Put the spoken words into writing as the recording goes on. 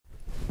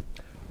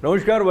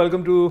Namaskar,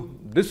 welcome to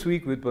This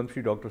Week with Padma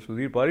Shri Dr.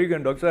 Sudhir Parikh.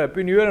 And Dr.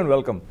 Happy New Year and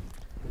welcome.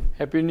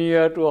 Happy New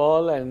Year to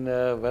all and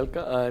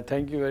welcome.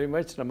 Thank you very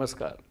much.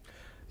 Namaskar.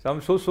 So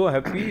I'm so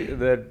happy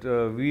that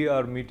we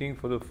are meeting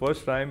for the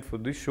first time for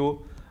this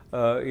show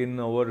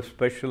in our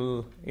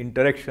special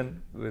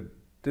interaction with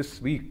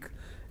This Week.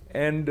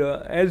 And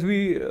as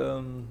we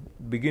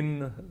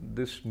begin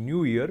this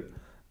new year,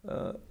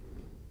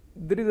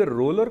 there is a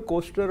roller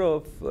coaster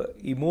of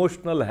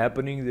emotional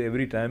happenings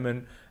every time,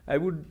 and I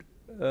would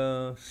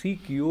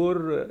seek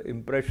your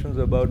impressions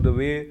about the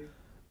way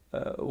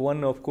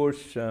one, of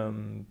course,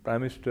 Prime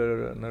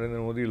Minister Narendra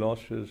Modi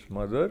lost his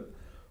mother,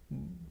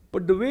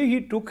 but the way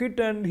he took it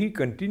and he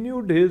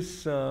continued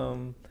his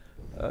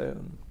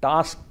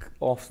task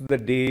of the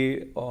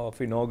day of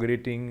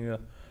inaugurating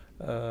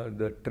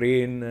the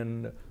train.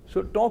 And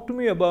so talk to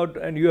me about,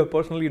 and you have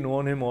personally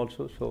known him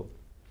also, so.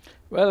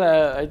 Well,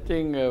 I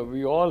think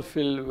we all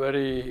feel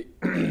very,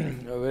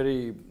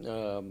 very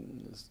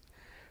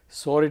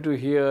sorry to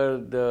hear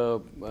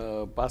the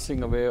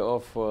passing away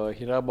of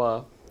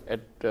Hiraba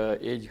at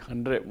age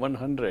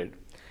 100.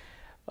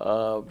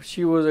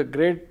 She was a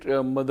great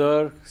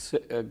mother,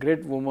 a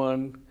great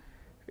woman,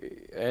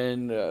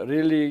 and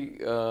really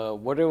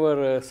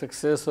whatever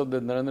success of the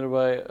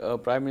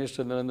Prime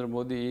Minister Narendra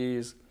Modi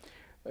is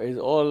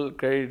all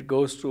credit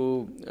goes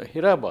to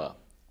Hiraba.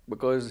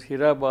 Because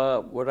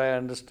Hiraba, what I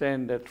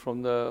understand that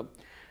from the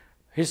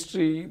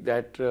history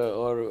that,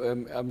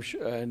 I'm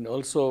sure, and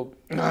also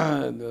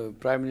the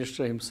Prime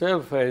Minister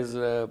himself has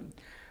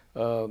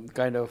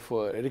kind of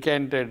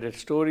recanted that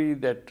story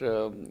that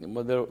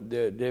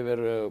they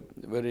were a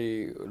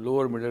very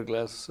lower middle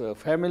class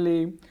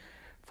family.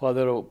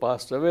 Father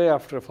passed away.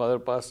 After father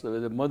passed away,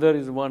 the mother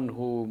is one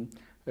who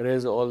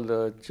raised all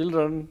the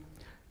children,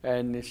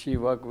 and she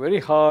worked very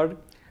hard.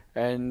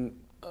 And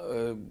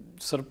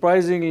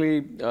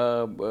surprisingly,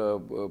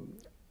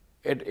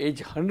 at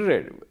age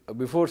 100,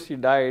 before she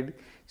died,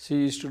 she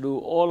used to do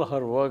all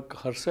her work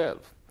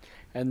herself.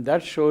 And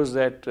that shows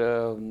that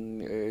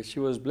she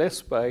was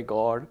blessed by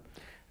God,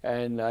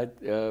 and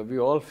we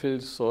all feel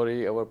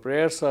sorry. Our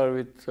prayers are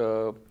with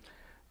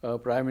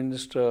Prime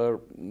Minister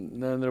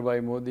Narendra Bhai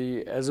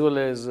Modi, as well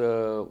as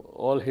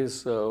all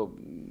his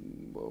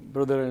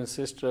brothers and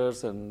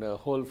sisters and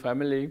whole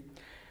family.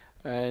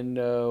 And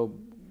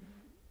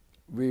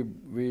we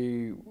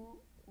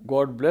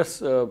God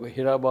bless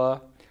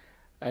Hiraba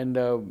and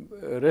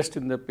rest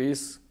in the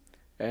peace,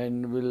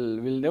 and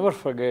we'll never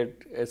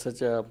forget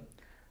such a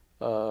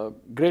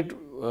great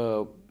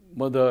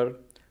mother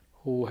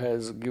who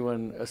has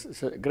given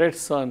a great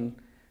son,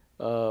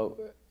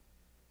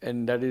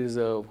 and that is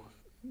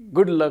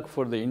good luck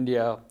for the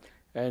India.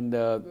 And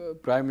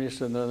Prime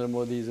Minister Narendra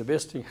Modi is the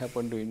best thing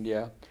happened to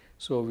India.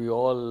 So we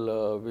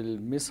all will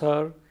miss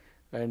her,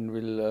 and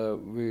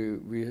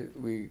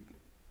we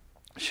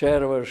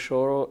share our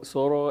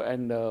sorrow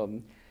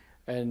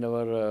and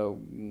our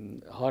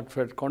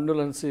heartfelt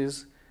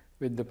condolences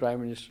with the Prime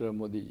Minister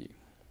Modi ji.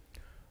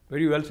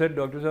 Very well said,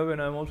 Dr. Saab,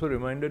 and I'm also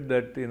reminded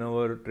that in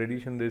our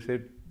tradition they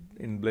say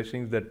in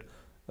blessings that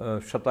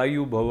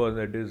Shatayu Bhava,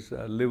 that is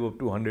live up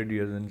to 100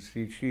 years, and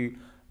she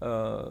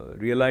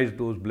realized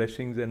those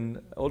blessings.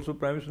 And also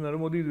Prime Minister Narendra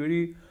Modi is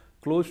very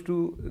close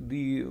to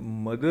the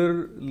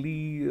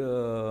motherly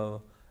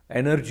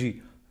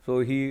energy. So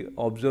he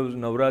observes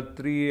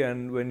Navratri,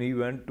 and when he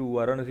went to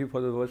Varanasi for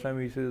the first time,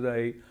 he says,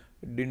 I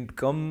didn't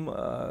come,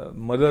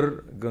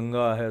 Mother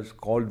Ganga has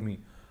called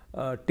me.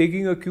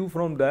 Taking a cue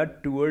from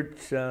that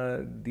towards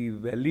the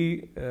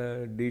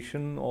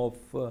validation of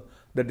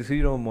the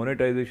decision of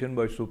monetization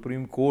by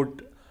Supreme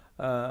Court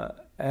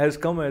has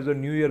come as a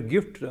New Year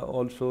gift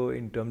also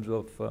in terms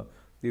of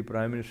the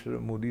Prime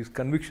Minister Modi's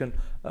conviction.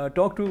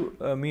 Talk to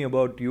me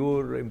about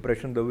your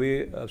impression, the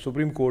way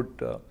Supreme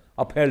Court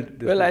upheld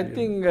this. Well, decision. I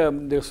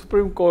think the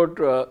Supreme Court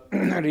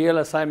real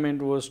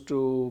assignment was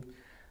to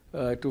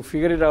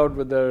figure it out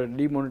whether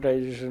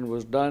demonetization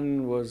was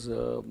done, was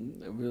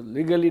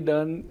legally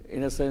done,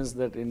 in a sense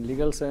that in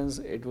legal sense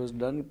it was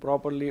done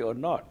properly or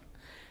not.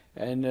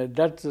 And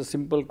that's a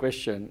simple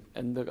question.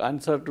 And the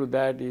answer to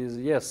that is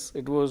yes,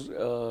 it was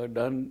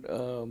done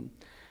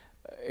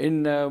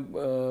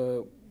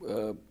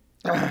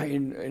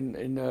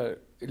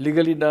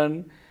legally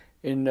done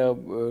in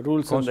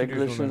rules and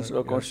regulations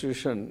or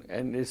constitution,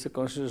 and it's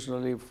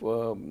constitutionally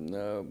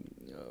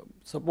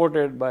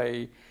supported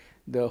by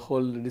the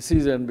whole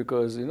decision,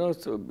 because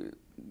so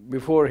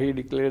before he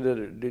declared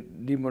the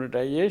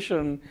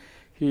demonetization,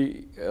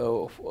 he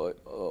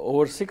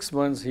over 6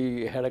 months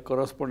he had a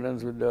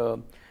correspondence with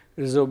the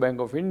Reserve Bank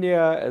of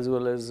India as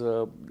well as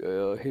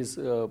his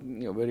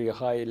very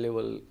high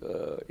level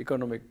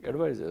economic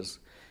advisors.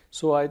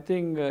 So I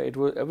think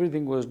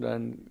everything was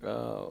done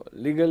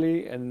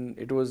legally, and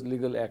it was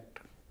legal act.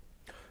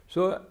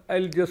 So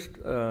I'll just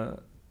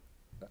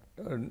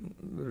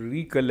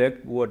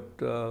recollect what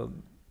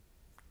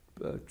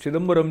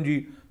Chidambaram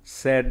ji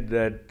said,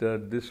 that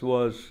this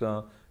was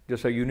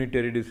just a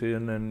unitary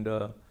decision, and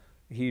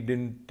he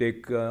didn't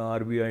take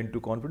RBI into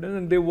confidence,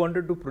 and they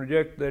wanted to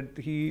project that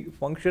he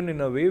functioned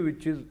in a way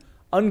which is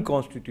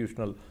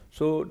unconstitutional.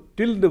 So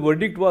till the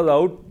verdict was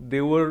out,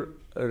 they were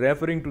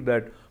referring to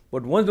that.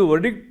 But once the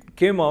verdict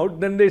came out,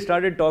 then they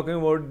started talking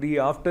about the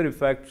after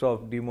effects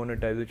of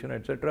demonetization,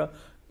 etc.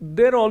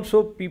 There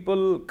also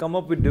people come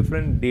up with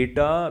different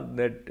data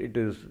that it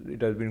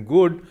has been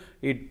good.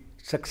 It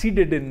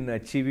succeeded in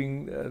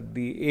achieving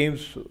the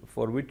aims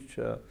for which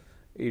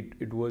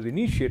it was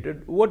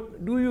initiated.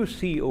 What do you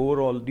see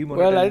overall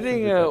demonetization? Well, I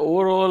think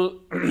overall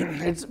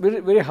it's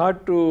very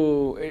hard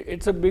to.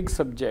 It's a big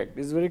subject.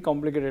 It's a very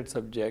complicated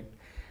subject,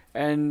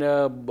 and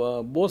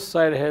both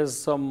sides has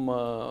some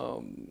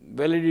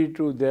validity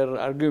to their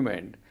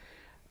argument.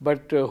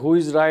 But who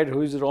is right,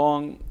 who is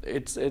wrong?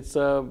 It's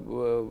a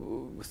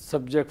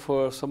subject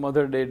for some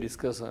other day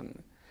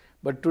discussion.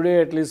 But today,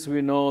 at least,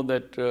 we know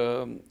that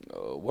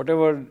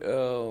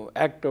whatever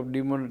act of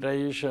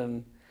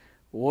demonetization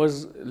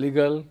was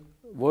legal,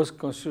 was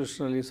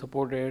constitutionally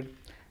supported,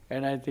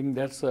 and I think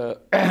that's a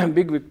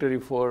big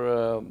victory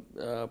for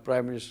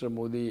Prime Minister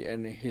Modi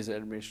and his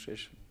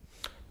administration.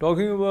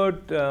 Talking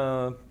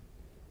about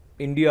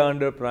India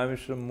under Prime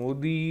Minister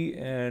Modi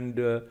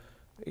and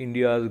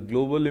India's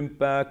global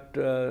impact,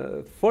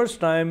 first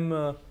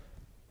time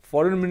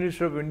Foreign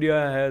Minister of India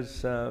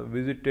has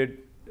visited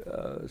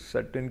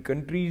certain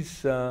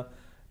countries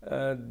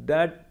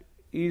that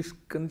is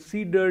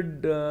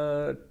considered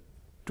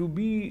to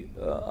be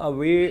a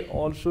way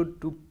also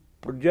to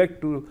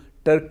project to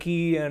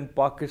Turkey and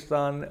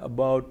Pakistan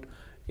about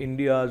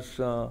India's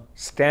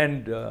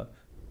stand.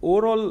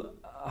 Overall,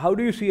 how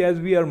do you see as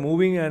we are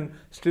moving and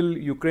still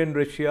Ukraine,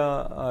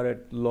 Russia are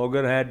at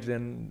loggerheads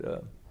and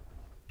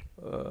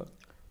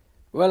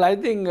well, I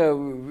think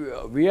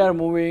we are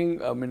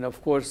moving. I mean,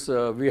 of course,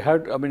 we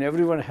have. I mean,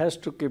 everyone has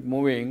to keep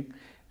moving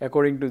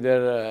according to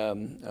their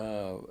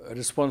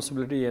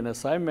responsibility and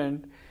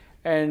assignment.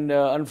 And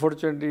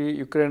unfortunately,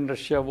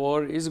 Ukraine-Russia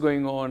war is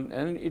going on,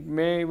 and it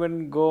may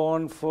even go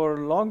on for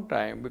a long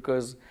time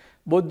because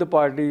both the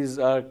parties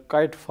are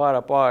quite far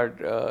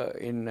apart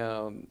in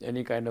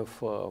any kind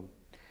of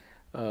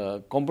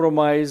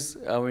compromise.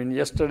 I mean,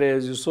 yesterday,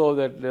 as you saw,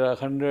 that there are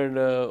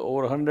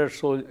over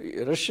 100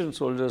 Russian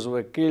soldiers who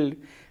were killed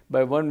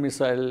by one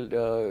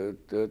missile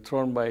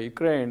thrown by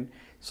Ukraine.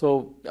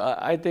 So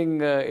I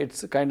think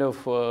it's kind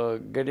of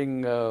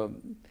getting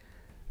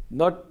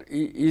not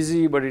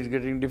easy, but it's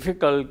getting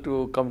difficult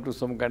to come to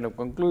some kind of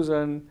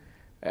conclusion.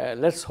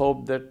 Let's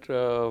hope that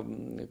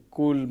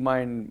cool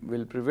mind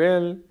will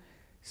prevail.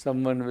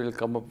 Someone will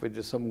come up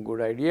with some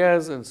good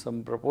ideas and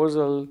some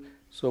proposal,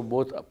 so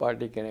both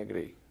parties can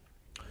agree.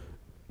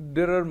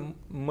 There are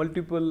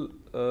multiple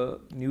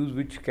news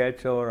which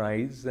catch our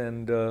eyes,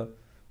 and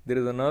there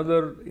is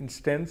another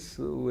instance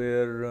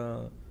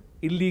where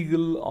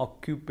illegal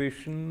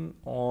occupation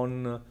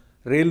on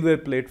railway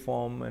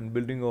platform and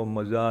building of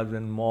mazars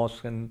and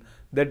mosques, and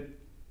that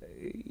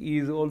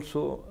is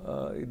also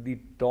the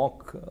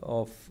talk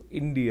of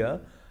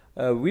India,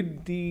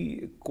 with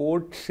the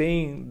court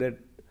saying that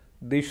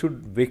they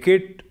should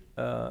vacate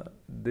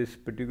this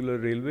particular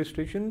railway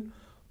station,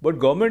 but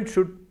government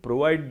should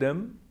provide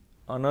them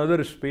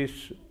another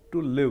space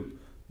to live,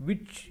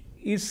 which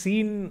is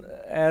seen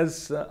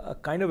as a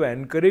kind of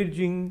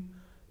encouraging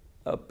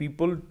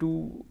people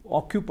to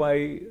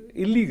occupy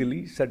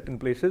illegally certain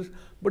places.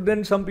 But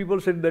then some people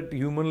said that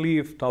humanly,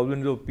 if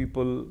thousands of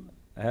people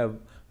have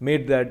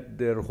made that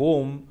their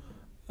home,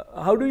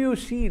 how do you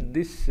see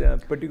this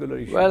particular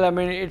issue? Well, I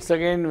mean, it's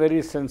again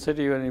very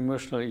sensitive and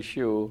emotional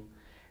issue.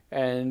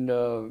 And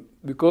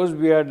because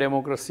we are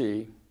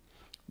democracy,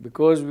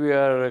 because we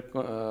are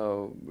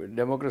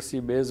democracy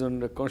based on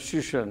the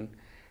Constitution,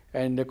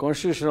 and the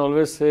Constitution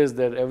always says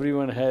that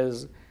everyone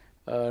has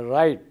a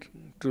right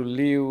to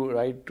live,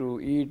 right to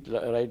eat,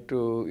 right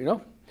to, you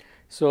know.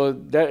 So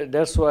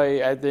that's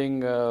why I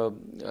think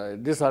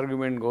this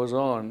argument goes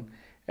on.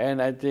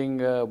 And I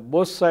think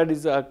both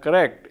sides are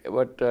correct,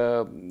 but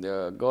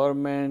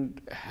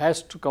government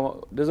has to come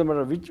up, doesn't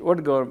matter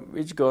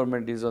which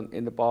government is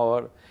in the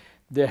power,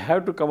 they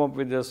have to come up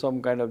with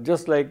some kind of,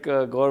 just like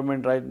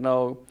government right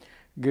now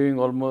giving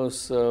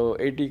almost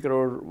 80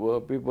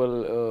 crore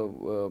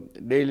people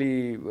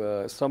daily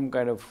some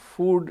kind of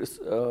food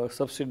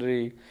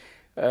subsidy,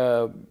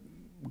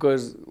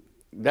 because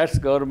that's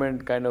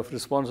government kind of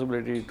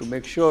responsibility to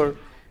make sure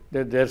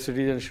that their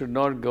citizens should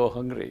not go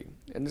hungry.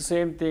 And the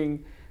same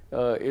thing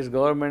is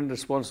government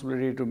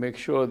responsibility to make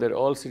sure that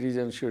all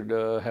citizens should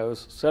have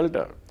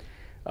shelter.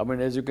 I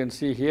mean, as you can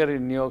see here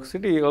in New York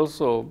City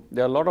also,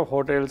 there are a lot of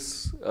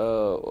hotels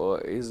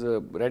is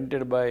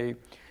rented by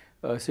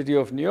City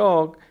of New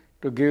York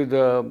to give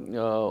the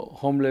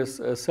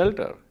homeless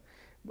shelter.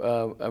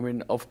 I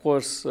mean, of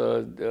course,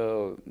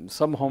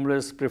 some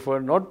homeless prefer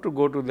not to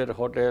go to their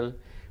hotel,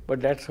 but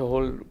that's a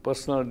whole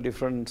personal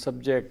different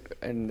subject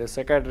and the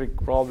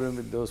psychiatric problem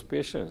with those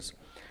patients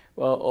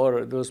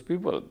or those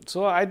people.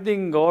 So I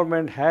think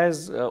government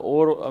has,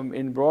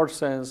 in broad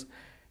sense,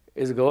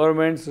 is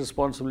government's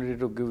responsibility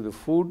to give the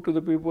food to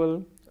the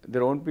people,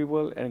 their own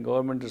people, and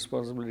government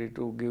responsibility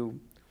to give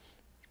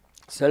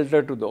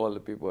shelter to all the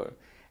people.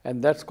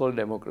 and that's called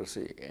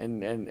democracy.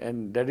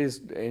 And that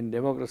is, in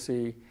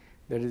democracy,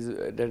 that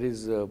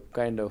is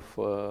kind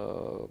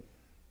of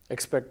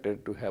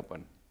expected to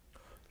happen.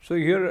 So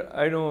here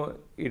I know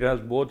it has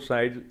both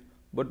sides,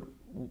 but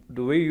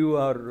the way you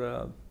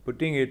are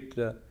putting it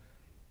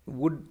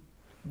would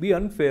be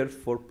unfair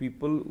for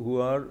people who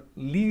are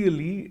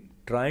legally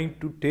trying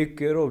to take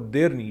care of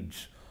their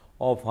needs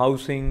of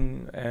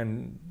housing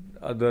and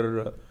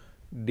other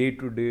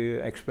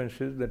day-to-day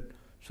expenses. That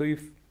so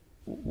if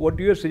what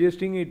you are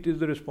suggesting, it is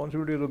the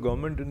responsibility of the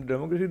government in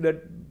democracy,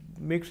 that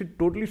makes it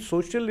totally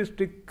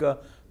socialistic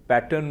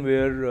pattern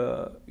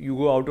where you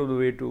go out of the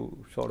way to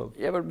sort of.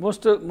 Yeah, but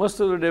most of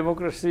the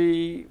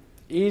democracy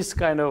is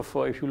kind of,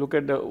 if you look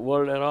at the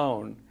world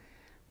around,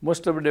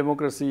 most of the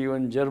democracy,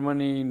 even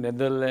Germany,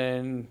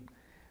 Netherlands,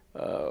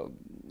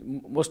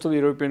 most of the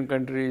European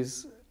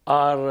countries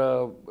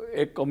are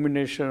a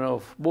combination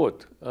of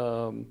both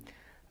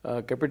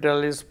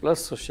capitalist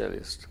plus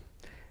socialist.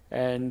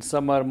 And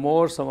some are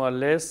more, some are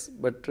less,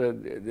 but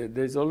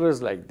there's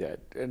always like that,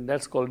 and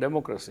that's called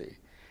democracy.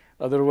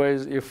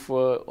 Otherwise, if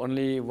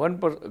only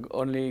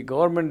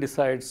government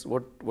decides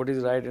what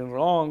is right and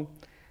wrong,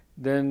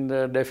 then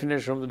the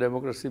definition of the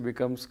democracy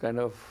becomes kind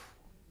of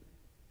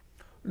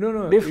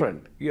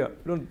different.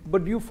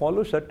 But you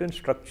follow certain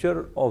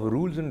structure of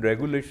rules and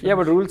regulations. Yeah,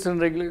 but rules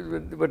and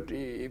regulations. But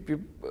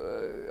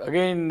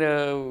again,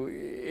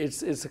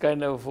 it's a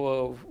kind of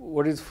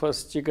what is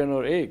first, chicken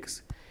or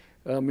eggs?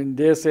 I mean,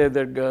 they say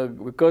that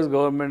because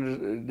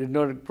government did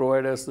not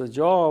provide us the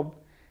job,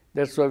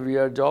 that's why we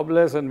are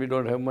jobless and we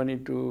don't have money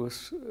to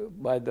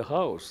buy the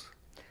house.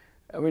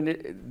 I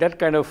mean, that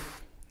kind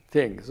of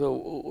thing.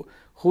 So,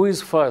 who is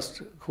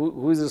first?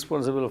 Who is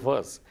responsible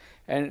first?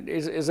 And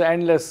it's an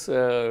endless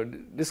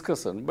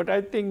discussion. But I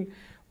think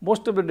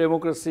most of the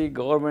democracy,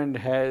 government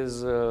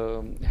has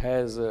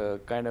a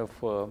kind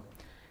of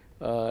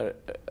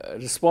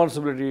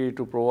responsibility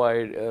to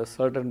provide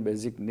certain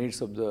basic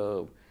needs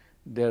of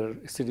their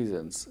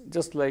citizens.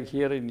 Just like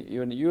here in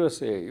even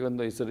USA, even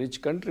though it's a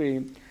rich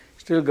country,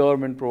 still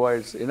government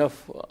provides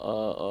enough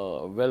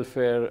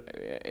welfare,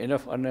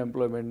 enough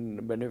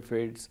unemployment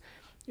benefits,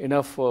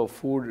 enough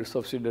food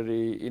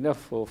subsidy,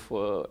 enough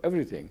of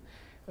everything,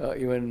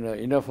 even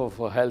enough of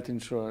health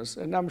insurance.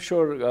 And I'm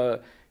sure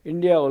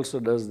India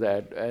also does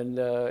that.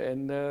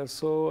 And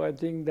so I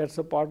think that's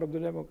a part of the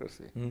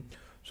democracy.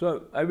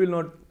 So I will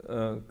not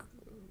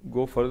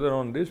go further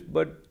on this,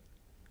 but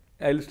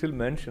I'll still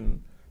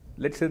mention,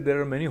 let's say there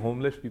are many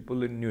homeless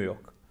people in New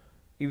York.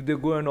 If they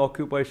go and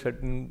occupy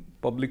certain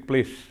public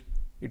place,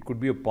 it could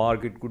be a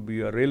park, it could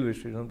be a railway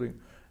station, something,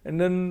 and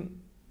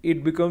then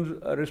it becomes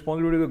a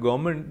responsibility of the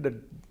government that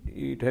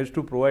it has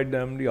to provide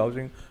them the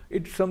housing.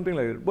 It's something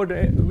like that. But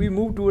we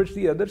move towards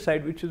the other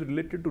side, which is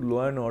related to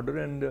law and order,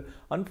 and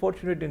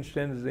unfortunate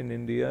instance in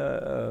India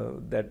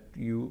that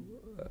you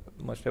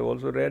must have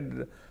also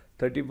read.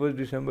 31st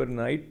December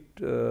night,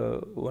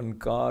 one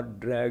car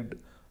dragged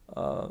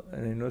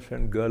an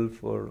innocent girl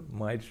for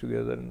miles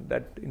together, and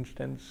that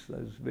instance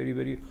is very,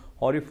 very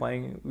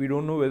horrifying. We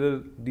don't know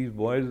whether these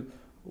boys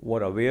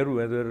were aware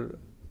whether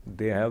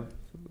they have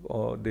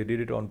or they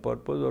did it on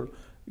purpose, or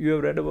you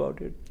have read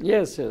about it.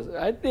 Yes.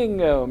 I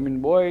think I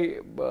mean, boy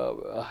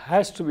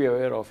has to be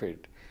aware of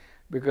it,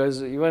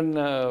 because even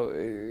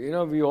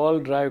we all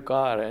drive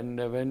car, and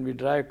when we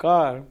drive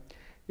car,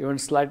 even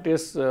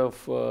slightest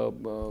low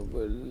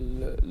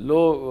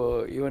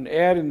even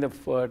air in the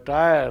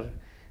tire,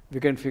 we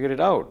can figure it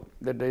out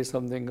that there is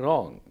something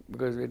wrong,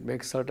 because it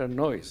makes certain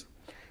noise.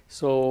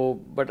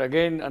 So, but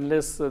again,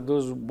 unless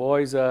those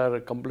boys are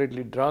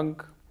completely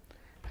drunk,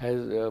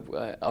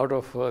 out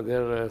of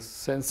their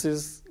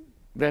senses,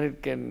 then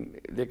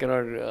they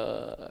cannot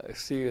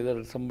see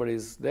whether somebody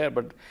is there.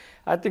 But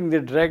I think they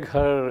drag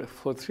her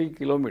for 3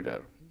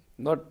 kilometers,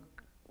 not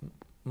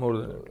more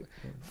than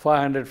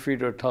 500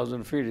 feet or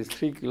 1,000 feet. It's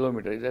 3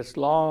 kilometers. That's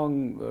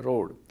long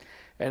road,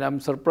 and I'm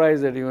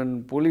surprised that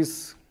even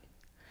police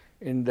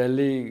in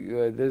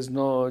Delhi, there's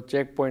no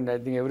checkpoint. I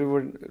think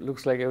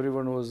looks like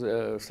everyone was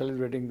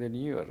celebrating the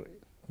New Year.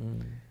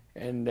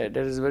 And that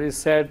is a very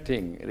sad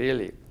thing,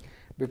 really,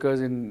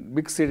 because in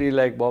big city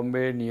like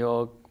Bombay, New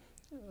York,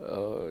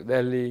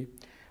 Delhi,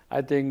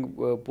 I think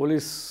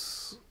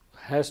police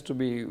has to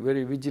be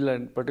very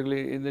vigilant,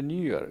 particularly in the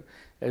New Year,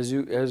 as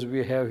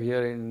we have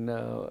here in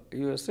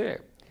USA.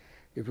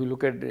 If you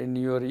look at in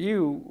your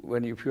EU,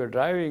 if you are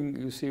driving,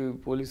 you see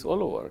police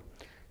all over.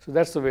 So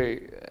that's the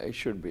way it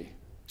should be.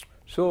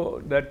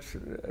 So that's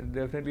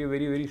definitely a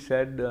very, very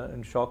sad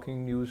and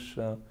shocking news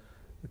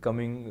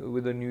coming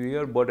with the new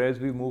year. But as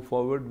we move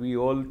forward, we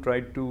all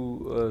try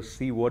to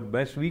see what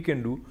best we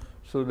can do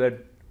so that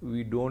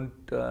we don't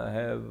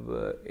have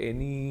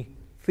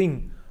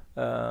anything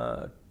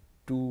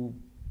to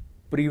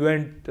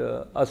prevent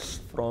us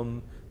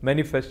from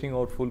manifesting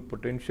our full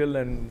potential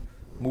and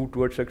move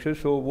towards success.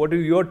 So what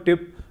is your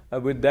tip?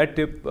 With that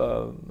tip,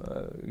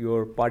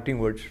 your parting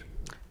words?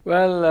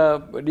 Well,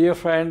 dear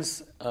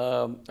friends,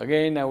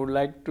 again I would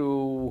like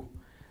to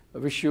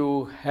wish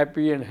you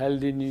happy and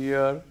healthy New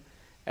Year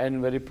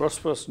and very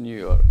prosperous New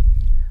Year.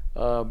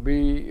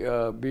 be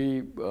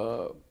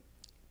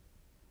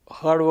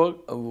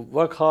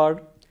work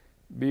hard,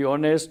 be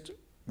honest,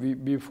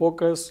 be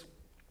focused,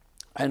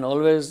 and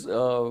always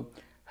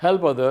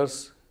help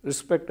others,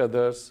 respect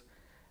others,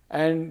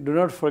 and do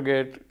not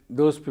forget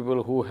those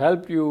people who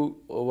helped you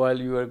while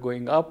you are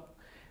going up.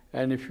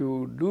 And if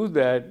you do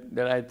that,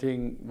 then I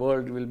think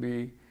world will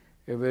be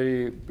a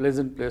very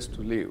pleasant place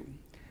to live.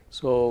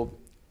 So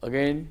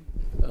again,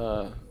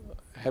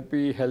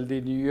 happy,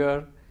 healthy New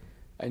Year.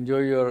 Enjoy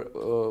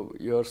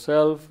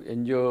yourself,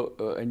 enjoy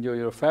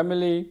your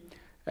family,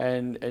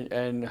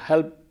 and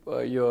help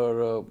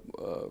your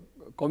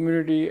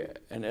community,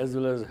 and as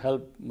well as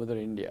help Mother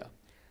India.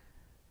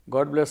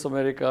 God bless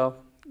America,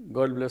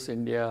 God bless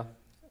India,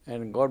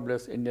 and God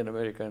bless Indian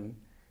American.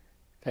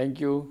 Thank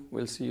you.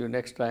 We'll see you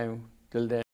next time. Till then.